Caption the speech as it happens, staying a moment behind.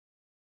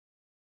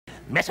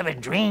mess up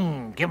his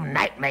dreams, give him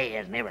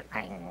nightmares and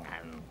everything.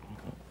 And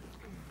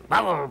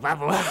bubble,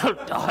 bubble,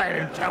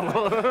 toy and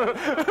trouble.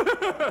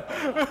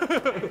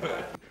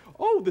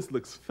 Oh, this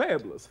looks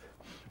fabulous.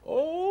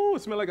 Oh,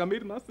 it smells like I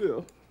made it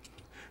myself.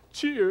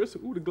 Cheers.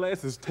 Ooh, the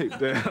glass is taped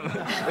down.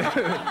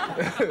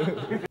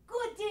 Good,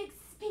 Diggs.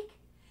 Speak.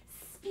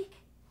 Speak.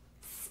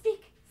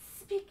 Speak.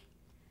 Speak.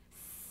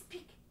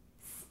 Speak.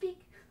 Speak.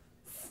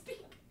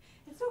 Speak.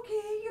 It's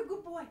okay. You're a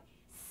good boy.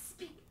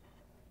 Speak.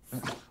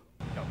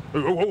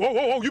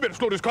 Whoa, you better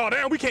slow this car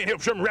down. We can't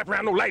help something wrap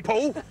around no light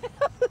pole.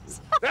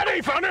 That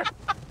ain't funny.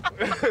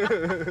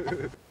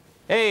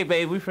 Hey,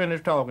 babe, we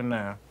finished talking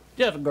now.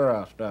 Just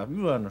girl stuff.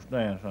 You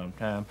understand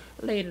sometimes.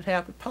 Ladies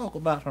have to talk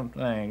about some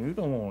things. You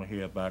don't want to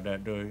hear about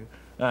that, do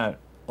you?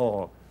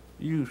 Or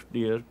you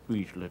still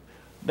speechless.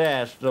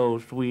 That's so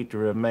sweet to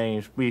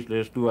remain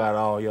speechless throughout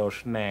all your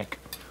snack.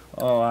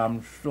 Oh,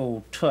 I'm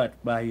so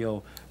touched by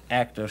your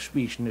act of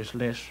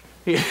speechlessness.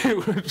 You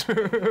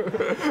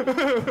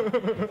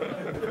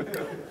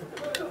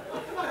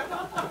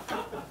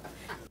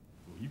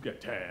got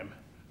time.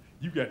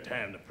 You got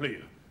time to play.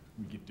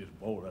 Let me get this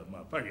ball out of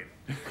my pocket.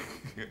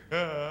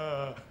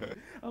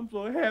 I'm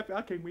so happy.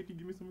 I can't wait to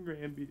give me some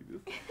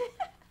grandbabies.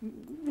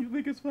 You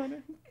think it's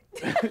funny?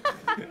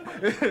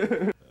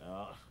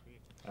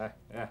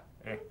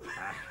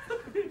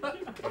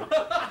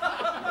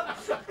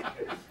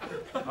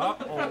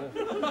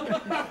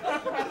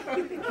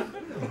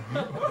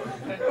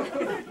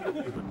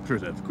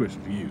 First, I have a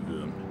question for you.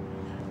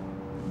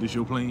 This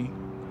your plane?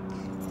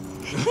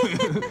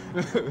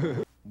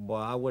 Boy,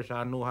 I wish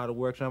I knew how to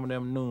work some of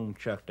them noon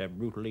chucks that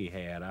Bruce Lee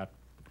had.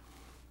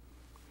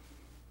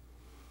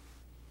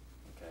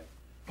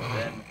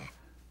 Okay.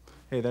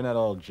 Hey, they're not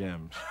all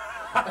gems.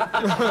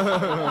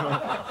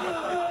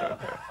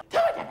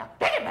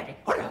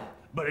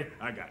 Buddy,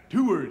 I got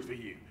 2 words for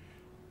you.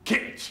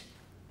 Catch.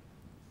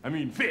 I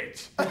mean,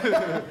 fetch.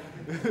 I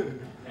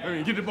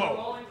mean, get the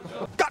ball.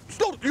 God,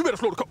 you better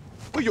slow the car.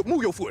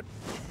 Move your foot.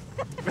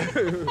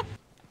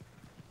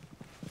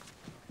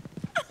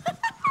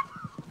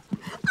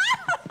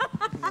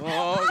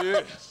 Oh,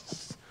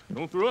 yes.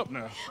 Don't throw up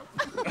now.